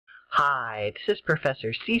Hi, this is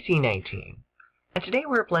Professor CC19, and today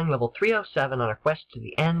we're playing level 307 on our quest to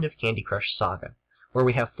the end of Candy Crush Saga, where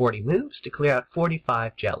we have 40 moves to clear out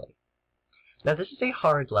 45 jelly. Now this is a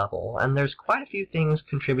hard level, and there's quite a few things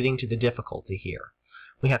contributing to the difficulty here.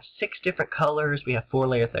 We have 6 different colors, we have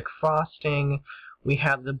 4-layer thick frosting, we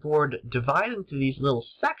have the board divided into these little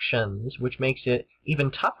sections, which makes it even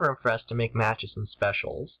tougher for us to make matches and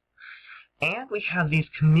specials. And we have these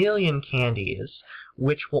chameleon candies,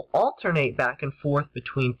 which will alternate back and forth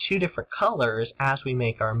between 2 different colors as we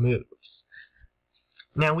make our moves.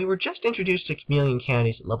 Now, we were just introduced to chameleon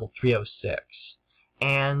candies at level 306,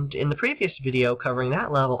 and in the previous video covering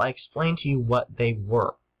that level, I explained to you what they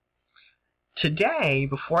were. Today,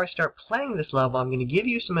 before I start playing this level, I'm going to give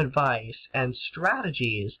you some advice and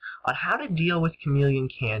strategies on how to deal with chameleon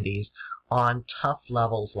candies on tough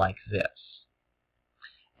levels like this.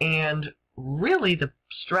 And really, the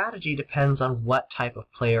strategy depends on what type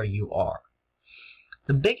of player you are.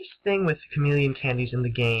 The biggest thing with chameleon candies in the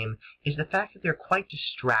game is the fact that they're quite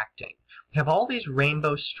distracting. We have all these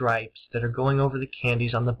rainbow stripes that are going over the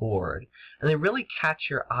candies on the board, and they really catch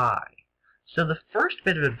your eye. So the first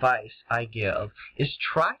bit of advice I give is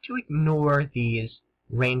try to ignore these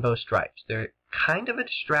rainbow stripes. They're kind of a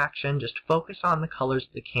distraction. Just focus on the colors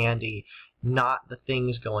of the candy, not the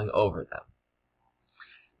things going over them.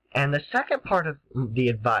 And the second part of the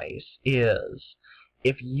advice is,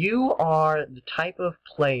 if you are the type of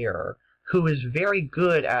player who is very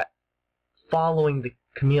good at following the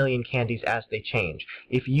chameleon candies as they change,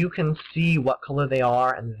 if you can see what color they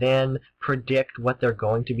are and then predict what they're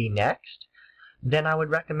going to be next, then I would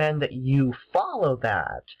recommend that you follow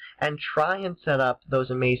that and try and set up those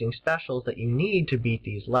amazing specials that you need to beat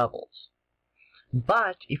these levels.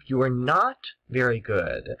 But if you are not very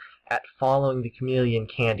good at following the chameleon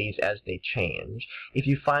candies as they change, if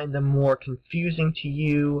you find them more confusing to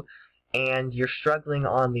you and you're struggling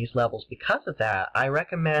on these levels because of that, I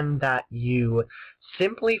recommend that you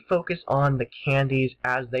simply focus on the candies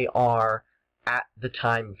as they are at the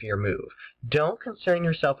time of your move. Don't concern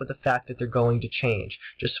yourself with the fact that they're going to change.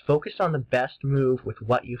 Just focus on the best move with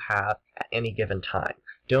what you have at any given time.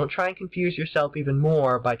 Don't try and confuse yourself even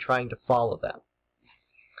more by trying to follow them.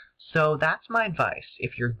 So that's my advice.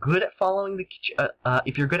 If you're good at following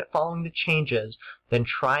the changes, then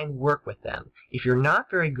try and work with them. If you're not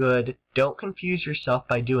very good, don't confuse yourself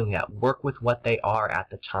by doing that. Work with what they are at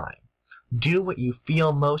the time. Do what you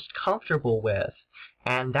feel most comfortable with,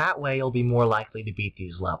 and that way you'll be more likely to beat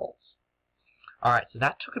these levels. Alright, so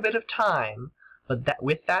that took a bit of time, but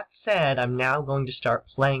with that said, I'm now going to start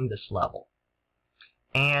playing this level.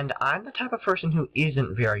 And I'm the type of person who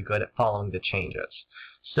isn't very good at following the changes.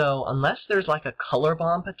 So unless there's like a color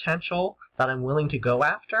bomb potential that I'm willing to go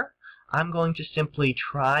after, I'm going to simply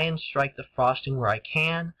try and strike the frosting where I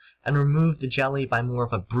can and remove the jelly by more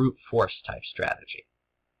of a brute force type strategy.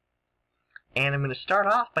 And I'm going to start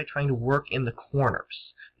off by trying to work in the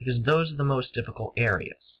corners, because those are the most difficult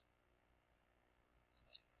areas.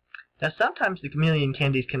 Now sometimes the chameleon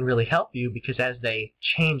candies can really help you, because as they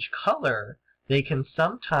change color, they can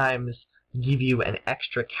sometimes give you an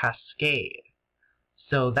extra cascade.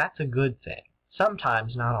 So that's a good thing.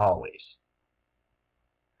 Sometimes, not always.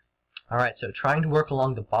 Alright, so trying to work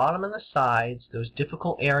along the bottom and the sides, those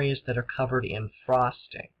difficult areas that are covered in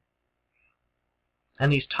frosting.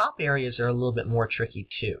 And these top areas are a little bit more tricky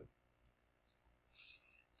too.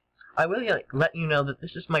 I will let you know that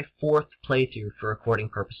this is my 4th playthrough for recording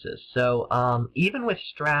purposes, so even with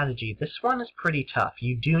strategy, this one is pretty tough.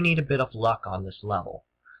 You do need a bit of luck on this level.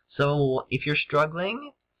 So if you're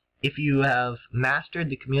struggling, if you have mastered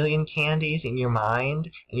the chameleon candies in your mind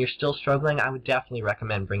and you're still struggling, I would definitely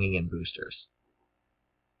recommend bringing in boosters.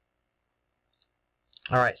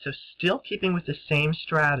 Alright, so still keeping with the same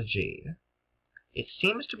strategy, it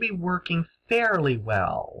seems to be working fairly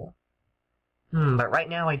well. But right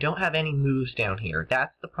now I don't have any moves down here.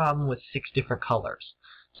 That's the problem with 6 different colors.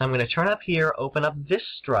 So I'm going to turn up here, open up this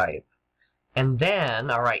stripe, and then,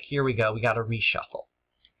 alright, here we go, we got a reshuffle.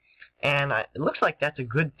 And it looks like that's a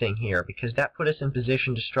good thing here, because that put us in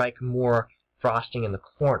position to strike more frosting in the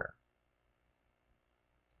corner.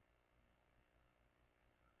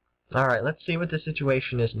 Alright, let's see what the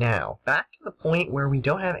situation is now. Back to the point where we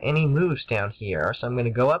don't have any moves down here, so I'm going to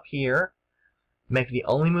go up here, make the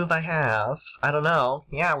only move I have. I don't know.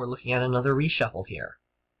 Yeah, we're looking at another reshuffle here.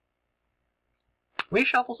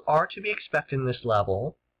 Reshuffles are to be expected in this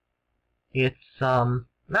level. It's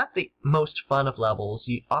not the most fun of levels.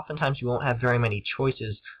 Oftentimes you won't have very many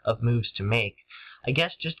choices of moves to make. I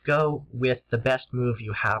guess just go with the best move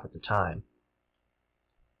you have at the time.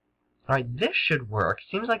 Alright, this should work.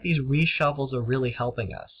 Seems like these reshuffles are really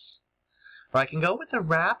helping us. Or I can go with a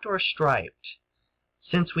wrapped or a striped.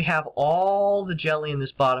 Since we have all the jelly in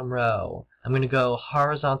this bottom row, I'm going to go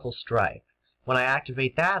horizontal stripe. When I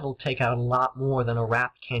activate that, it'll take out a lot more than a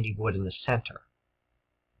wrapped candy would in the center.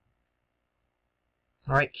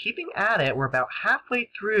 Alright, keeping at it, we're about halfway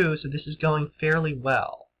through, so this is going fairly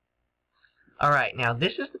well. Alright, now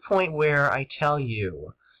this is the point where I tell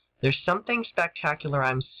you there's something spectacular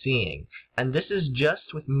I'm seeing, and this is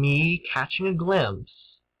just with me catching a glimpse.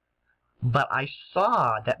 But I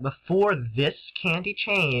saw that before this candy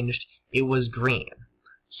changed, it was green.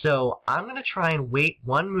 So I'm going to try and wait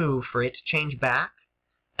one move for it to change back,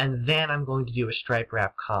 and then I'm going to do a stripe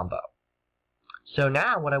wrap combo. So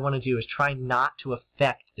now what I want to do is try not to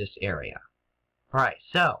affect this area. Alright,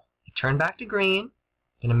 so I turn back to green,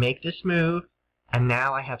 I'm going to make this move, and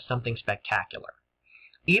now I have something spectacular.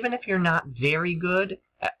 Even if you're not very good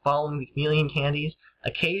at following the chameleon candies,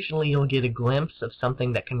 occasionally you'll get a glimpse of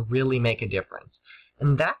something that can really make a difference.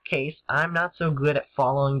 In that case, I'm not so good at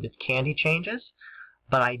following the candy changes,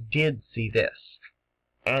 but I did see this,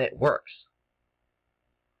 and it works.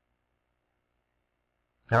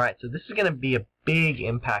 Alright, so this is going to be a big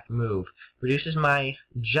impact move. Reduces my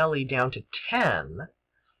jelly down to 10,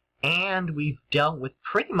 and we've dealt with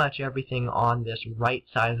pretty much everything on this right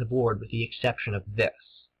side of the board with the exception of this.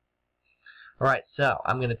 Alright, so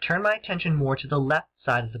I'm going to turn my attention more to the left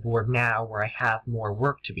side of the board now where I have more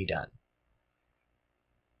work to be done.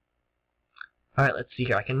 Alright, let's see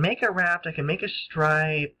here. I can make a wrapped, I can make a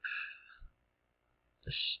stripe.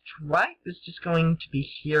 The stripe is just going to be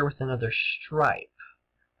here with another stripe.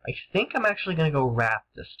 I think I'm actually going to go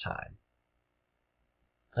wrapped this time.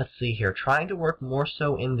 Let's see here. Trying to work more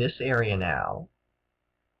so in this area now.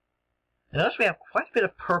 And notice we have quite a bit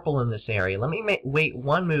of purple in this area. Let me wait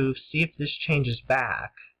one move, see if this changes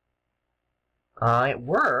back. It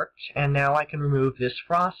worked, and now I can remove this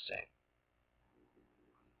frosting.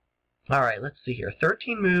 Alright, let's see here.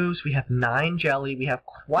 13 moves, we have 9 jelly, we have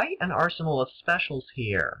quite an arsenal of specials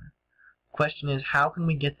here. Question is, how can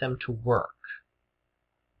we get them to work?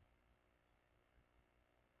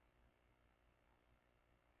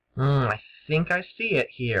 I think I see it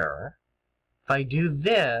here. If I do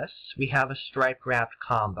this, we have a striped wrapped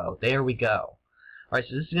combo. There we go. Alright,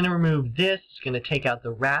 so this is going to remove this. It's going to take out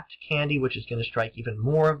the wrapped candy, which is going to strike even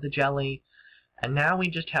more of the jelly. And now we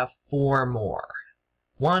just have 4 more.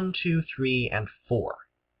 1, 2, 3, and 4.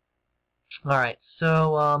 Alright,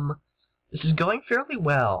 so this is going fairly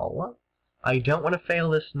well. I don't want to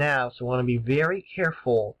fail this now, so I want to be very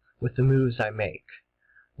careful with the moves I make.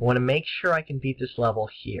 I want to make sure I can beat this level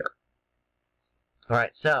here.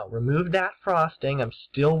 Alright, so remove that frosting. I'm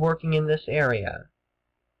still working in this area.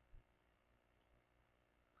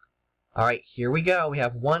 Alright, here we go. We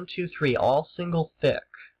have 1, 2, 3, all single thick.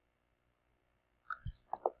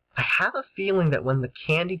 I have a feeling that when the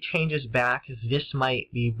candy changes back, this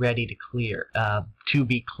might be ready to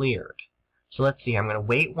be cleared. So let's see. I'm going to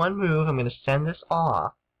wait one move. I'm going to send this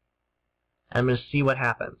off. And I'm going to see what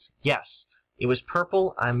happens. Yes, it was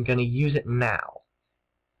purple. I'm going to use it now.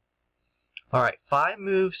 Alright, 5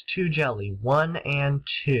 moves, 2 jelly. 1 and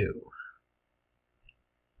 2.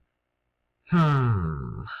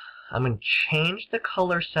 I'm going to change the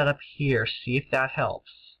color setup here, see if that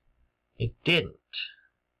helps. It didn't.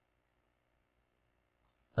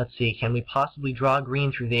 Let's see, can we possibly draw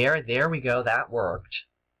green through there? There we go, that worked.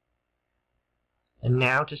 And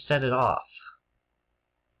now to set it off.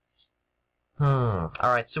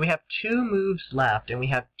 Alright, so we have 2 moves left, and we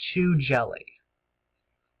have 2 jelly.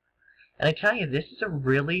 And I tell you, this is a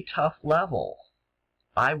really tough level.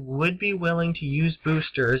 I would be willing to use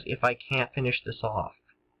boosters if I can't finish this off.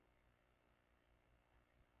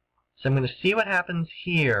 So I'm going to see what happens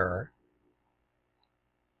here.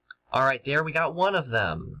 Alright, there we got one of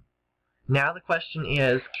them. Now the question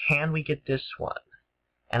is, can we get this one?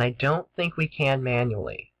 And I don't think we can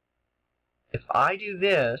manually. If I do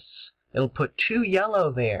this, it'll put 2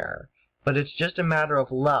 yellow there, but it's just a matter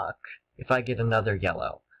of luck if I get another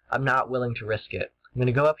yellow. I'm not willing to risk it. I'm going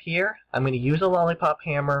to go up here, I'm going to use a lollipop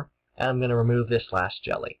hammer, and I'm going to remove this last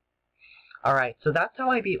jelly. Alright, so that's how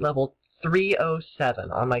I beat level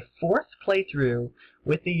 307 on my 4th playthrough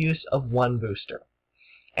with the use of 1 booster.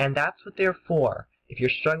 And that's what they're for. If you're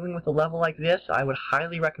struggling with a level like this, I would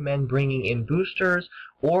highly recommend bringing in boosters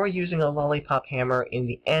or using a lollipop hammer in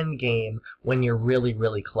the end game when you're really,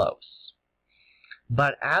 really close.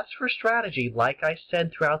 But as for strategy, like I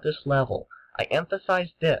said throughout this level, I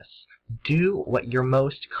emphasize this. Do what you're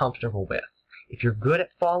most comfortable with. If you're good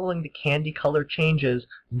at following the candy color changes,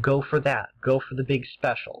 go for that. Go for the big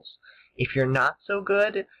specials. If you're not so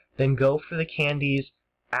good, then go for the candies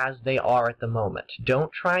as they are at the moment.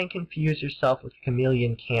 Don't try and confuse yourself with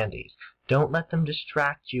chameleon candies. Don't let them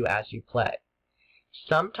distract you as you play.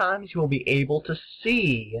 Sometimes you will be able to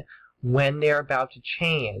see when they're about to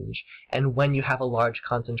change and when you have a large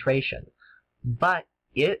concentration. But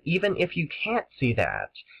even if you can't see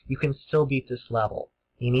that, you can still beat this level.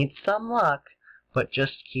 You need some luck, but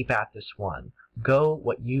just keep at this one. Go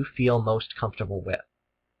what you feel most comfortable with.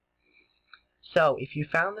 So, if you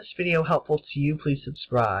found this video helpful to you, please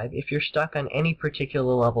subscribe. If you're stuck on any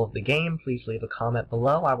particular level of the game, please leave a comment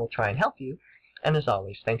below. I will try and help you. And as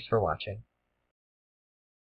always, thanks for watching.